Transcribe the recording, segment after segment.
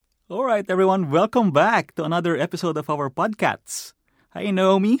All right, everyone, welcome back to another episode of our podcasts. Hi,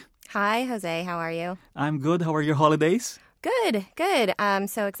 Naomi. Hi, Jose. How are you? I'm good. How are your holidays? Good, good. I'm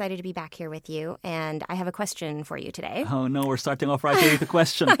so excited to be back here with you, and I have a question for you today. Oh, no, we're starting off right here with the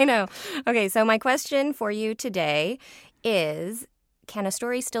question. I know. Okay, so my question for you today is, can a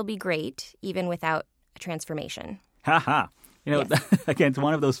story still be great even without a transformation? Haha. Yes. Again, it's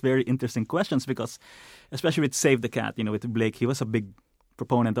one of those very interesting questions because, especially with Save the Cat, with Blake, he was a big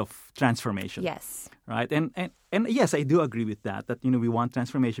proponent of transformation. Yes. Right? And yes, I do agree with that we want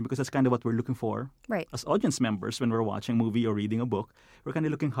transformation because that's kind of what we're looking for. Right. As audience members when we're watching a movie or reading a book. We're kind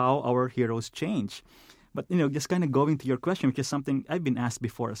of looking how our heroes change. But, just kind of going to your question, which is something I've been asked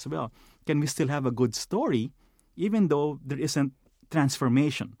before as well. Can we still have a good story even though there isn't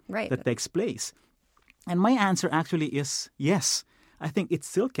transformation that takes place? And my answer actually is yes. I think it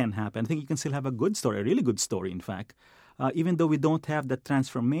still can happen. I think you can still have a good story, a really good story, in fact, even though we don't have the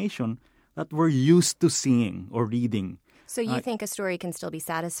transformation that we're used to seeing or reading. So you think a story can still be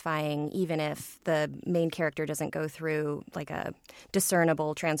satisfying even if the main character doesn't go through like a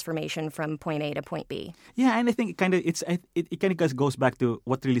discernible transformation from point A to point B? Yeah, and I think it kind of goes back to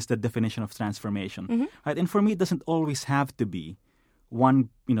what really is the definition of transformation, right? And for me, it doesn't always have to be one,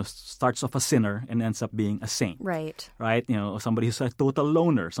 starts off a sinner and ends up being a saint. Right. Right? Somebody who's a total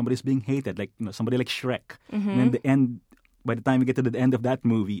loner, somebody who's being hated, like, somebody like Shrek. And in the end, by the time we get to the end of that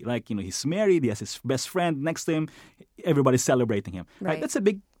movie, like, he's married, he has his best friend next to him, everybody's celebrating him. Right? That's a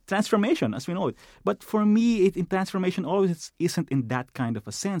big transformation, as we know it. But for me, in transformation always isn't in that kind of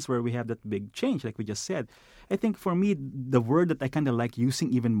a sense where we have that big change, like we just said. I think for me, the word that I kind of like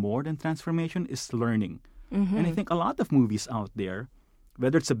using even more than transformation is learning. And I think a lot of movies out there,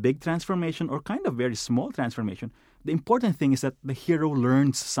 whether it's a big transformation or kind of very small transformation, the important thing is that the hero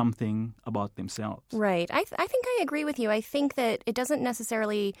learns something about themselves. Right. I think I agree with you. I think that it doesn't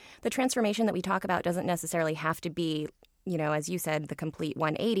necessarily, the transformation that we talk about doesn't necessarily have to be, as you said, the complete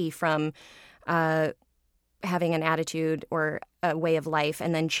 180 from having an attitude or a way of life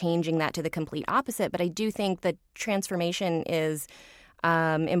and then changing that to the complete opposite. But I do think that transformation is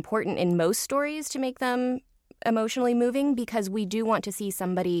important in most stories to make them emotionally moving because we do want to see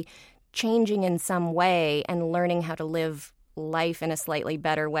somebody changing in some way and learning how to live life in a slightly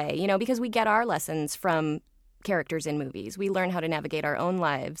better way, because we get our lessons from characters in movies. We learn how to navigate our own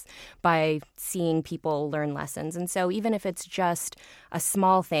lives by seeing people learn lessons. And so even if it's just a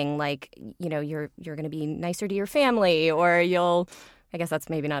small thing like, you're going to be nicer to your family or I guess that's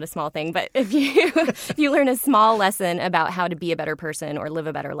maybe not a small thing, but if you learn a small lesson about how to be a better person or live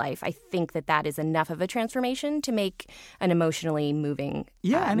a better life, I think that is enough of a transformation to make an emotionally moving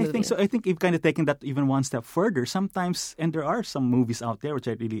and movie. I think so. I think you've kind of taken that even one step further. Sometimes, and there are some movies out there which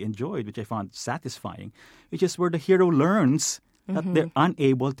I really enjoyed, which I found satisfying, which is where the hero learns that they're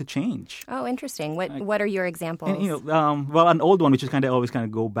unable to change. Oh, interesting. What are your examples? And, an old one which is always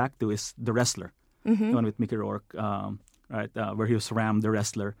go back to is The Wrestler, the one with Mickey Rourke. Right, where he was Ram, the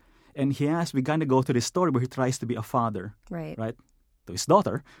wrestler. And we kind of go to this story where he tries to be a father, right, to his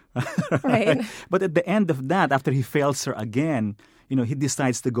daughter. Right. But at the end of that, after he fails her again, he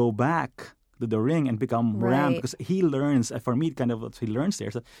decides to go back to the ring and become Ram because he learns, for me, kind of what he learns there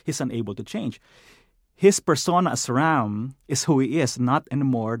is that he's unable to change. His persona as Ram is who he is, not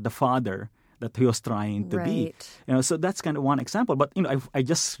anymore the father that he was trying to be. So that's kind of one example. But, I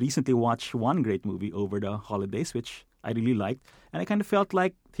just recently watched one great movie over the holidays, which I really liked. And I kind of felt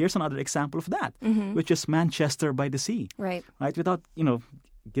like here's another example of that, which is Manchester by the Sea. Right. Without,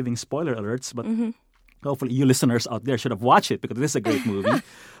 giving spoiler alerts, but hopefully you listeners out there should have watched it because it is a great movie.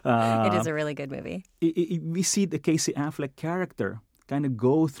 It is a really good movie. We see the Casey Affleck character kind of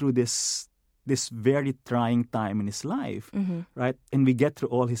go through this very trying time in his life, right? And we get through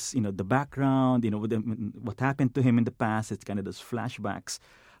all his, the background, what happened to him in the past. It's kind of those flashbacks.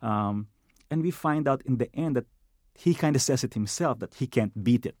 And we find out in the end that he kind of says it himself that he can't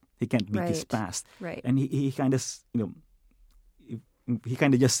beat it. He can't beat his past. Right. And he kind of, he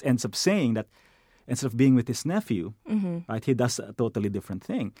kind of just ends up saying that instead of being with his nephew, right, he does a totally different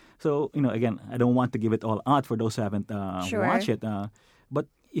thing. So, again, I don't want to give it all out for those who haven't watched it. But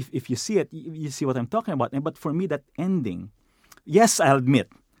if you see it, you see what I'm talking about. But for me, that ending, yes, I'll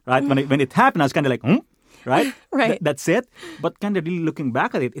admit, right, when it happened, I was kind of like, right? Right. That's it. But kind of really looking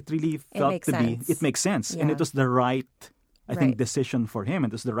back at it, it really felt to be, it makes sense. Yeah. And it was the right, I think, decision for him.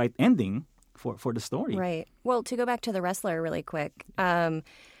 And it was the right ending for the story. Right. Well, to go back to The Wrestler really quick,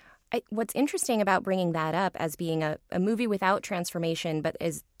 what's interesting about bringing that up as being a movie without transformation, but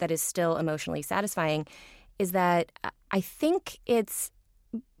that is still emotionally satisfying, is that I think it's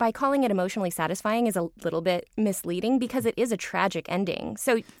by calling it emotionally satisfying is a little bit misleading because it is a tragic ending.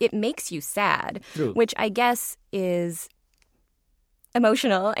 So it makes you sad, True. which I guess is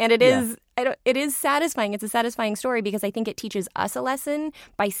emotional, and it is satisfying. It's a satisfying story because I think it teaches us a lesson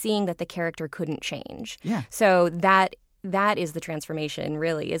by seeing that the character couldn't change. Yeah. So that is the transformation,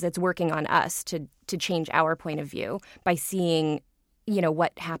 really, is it's working on us to change our point of view by seeing,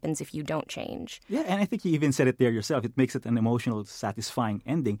 what happens if you don't change. Yeah, and I think you even said it there yourself. It makes it an emotional, satisfying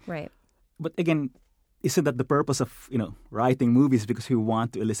ending. Right. But again, isn't that the purpose of, writing movies? Because we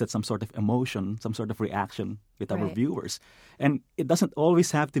want to elicit some sort of emotion, some sort of reaction with our Right. viewers. And it doesn't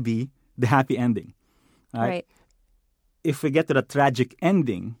always have to be the happy ending. Right. If we get to the tragic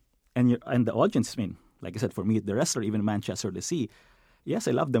ending and the audience, like I said, for me, the wrestler, even Manchester to see, yes,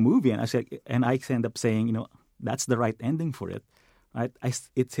 I love the movie. And I end up saying, that's the right ending for it. Right,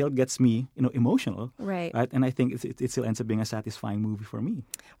 it still gets me, emotional. Right. And I think it still ends up being a satisfying movie for me.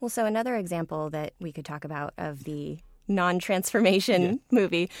 Well, so another example that we could talk about of the non-transformation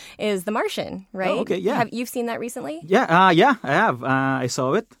movie is The Martian, right? Oh, okay, yeah. You've seen that recently? Yeah, I have. I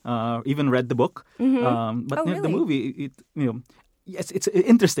saw it. Even read the book. Mm-hmm. But Really? the movie, yes, it's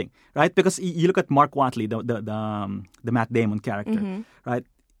interesting, right? Because you look at Mark Watley, the Matt Damon character, Mm-hmm. right?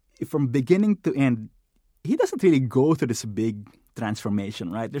 From beginning to end, he doesn't really go through this big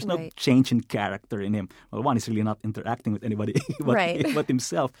transformation, right? There's no Right. change in character in him. Well, one is really not interacting with anybody Right. but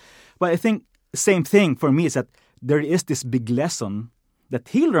himself. But I think same thing for me is that there is this big lesson that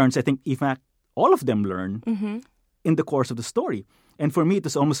he learns. I think, in fact, all of them learn Mm-hmm. in the course of the story. And for me, it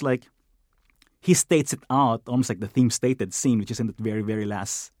was almost like he states it out, almost like the theme-stated scene, which is in the very, very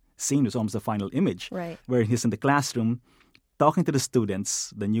last scene, was almost the final image, Right. where he's in the classroom talking to the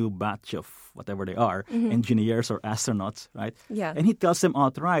students, the new batch of whatever they are, engineers or astronauts, right? Yeah. And he tells them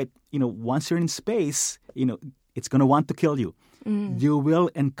outright, once you're in space, it's going to want to kill you. Mm-hmm. You will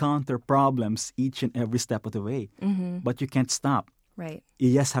encounter problems each and every step of the way, but you can't stop. Right.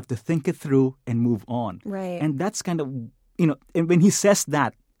 You just have to think it through and move on. Right. And that's kind of, and when he says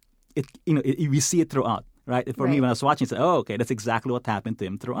that, we see it throughout, right? And for me, Right. when I was watching, I said, oh, okay, that's exactly what happened to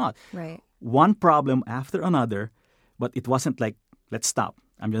him throughout. Right. One problem after another, but it wasn't like, let's stop.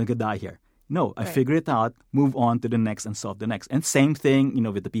 I'm going to die here. No, I Right. figure it out, move on to the next and solve the next. And same thing,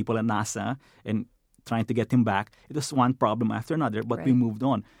 with the people at NASA and trying to get him back. It was one problem after another, but we Right. moved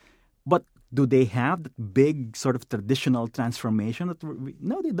on. But do they have that big sort of traditional transformation?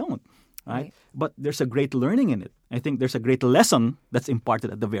 No, they don't. Right? Right. But there's a great learning in it. I think there's a great lesson that's imparted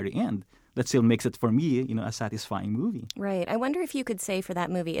at the very end that still makes it, for me, a satisfying movie. Right. I wonder if you could say for that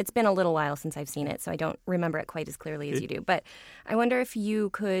movie, it's been a little while since I've seen it, so I don't remember it quite as clearly as you do, but I wonder if you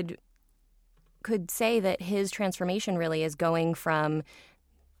could say that his transformation really is going from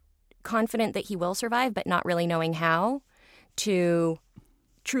confident that he will survive but not really knowing how to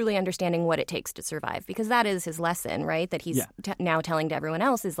truly understanding what it takes to survive, because that is his lesson, right? That he's Yeah. now telling to everyone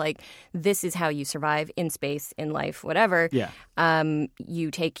else is like, this is how you survive in space, in life, whatever. Yeah.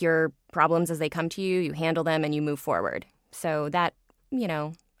 You take your problems as they come to you, you handle them, and you move forward. So that,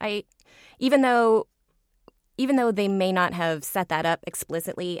 even though they may not have set that up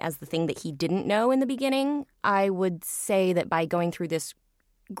explicitly as the thing that he didn't know in the beginning, I would say that by going through this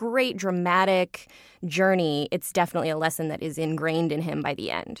great dramatic journey, it's definitely a lesson that is ingrained in him by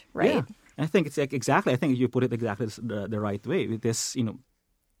the end, right? Yeah. I think it's exactly. I think you put it exactly the right way. With this,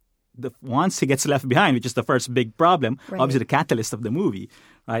 once he gets left behind, which is the first big problem, Right. obviously the catalyst of the movie,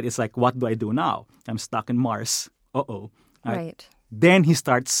 right? It's like, what do I do now? I'm stuck in Mars. Uh-oh. Right. Then he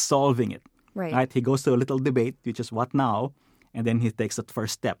starts solving it. Right. He goes to a little debate, which is what now? And then he takes that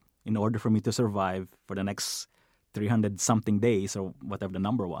first step in order for me to survive for the next 300-something days or whatever the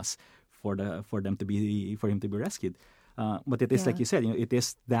number was for him to be rescued. But it is like you said, it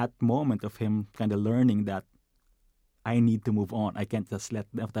is that moment of him kind of learning that I need to move on. I can't just let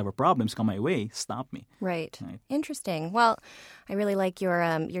whatever problems come my way stop me. Right. Right. Interesting. Well, I really like your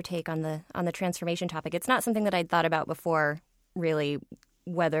take on the transformation topic. It's not something that I'd thought about before, really,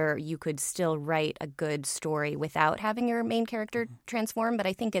 whether you could still write a good story without having your main character transform. But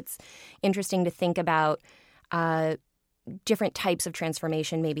I think it's interesting to think about different types of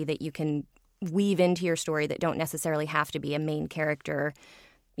transformation maybe that you can weave into your story that don't necessarily have to be a main character,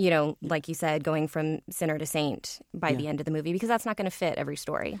 like you said, going from sinner to saint by the end of the movie, because that's not going to fit every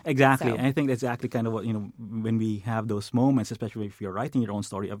story. Exactly. So- And I think that's exactly kind of what, when we have those moments, especially if you're writing your own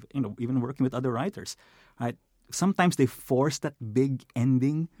story, of, even working with other writers, right? Sometimes they force that big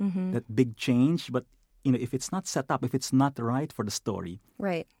ending, that big change, but, if it's not set up, if it's not right for the story,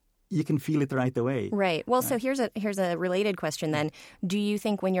 Right. you can feel it right away. Right. Well, so here's a related question then. Do you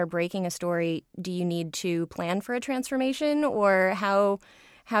think when you're breaking a story, do you need to plan for a transformation, or how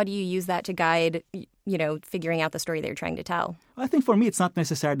do you use that to guide, figuring out the story that you're trying to tell? I think for me, it's not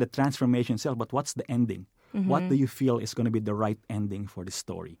necessarily the transformation itself, but what's the ending? Mm-hmm. What do you feel is going to be the right ending for the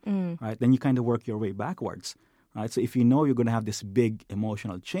story? Right? Then you kind of work your way backwards. Right? So if you know you're going to have this big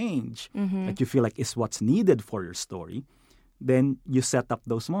emotional change that you feel like is what's needed for your story, then you set up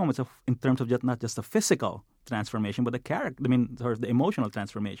those moments in terms of not just the physical transformation, but the character. Sort of the emotional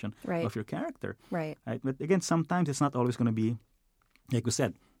transformation of your character. Right. But again, sometimes it's not always going to be, like we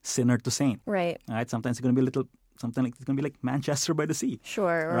said, sinner to saint. Right. Sometimes it's going to be something like it's going to be like Manchester by the Sea.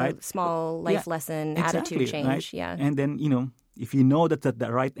 Sure. Or a small life lesson, attitude change. Right? Yeah. And then if you know that's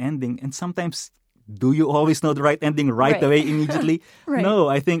the right ending, and sometimes do you always know the right ending right away immediately? Right. No,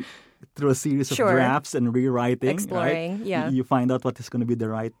 I think through a series of drafts and rewriting, exploring, you find out what is going to be the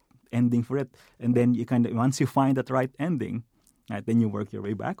right ending for it, and then you once you find that right ending, then you work your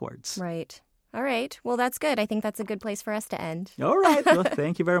way backwards. Right. All right. Well, that's good. I think that's a good place for us to end. All right. Well,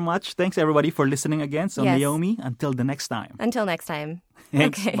 thank you very much. Thanks, everybody, for listening again. So, Naomi, until the next time. Until next time.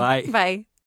 Thanks. Okay. Bye. Bye.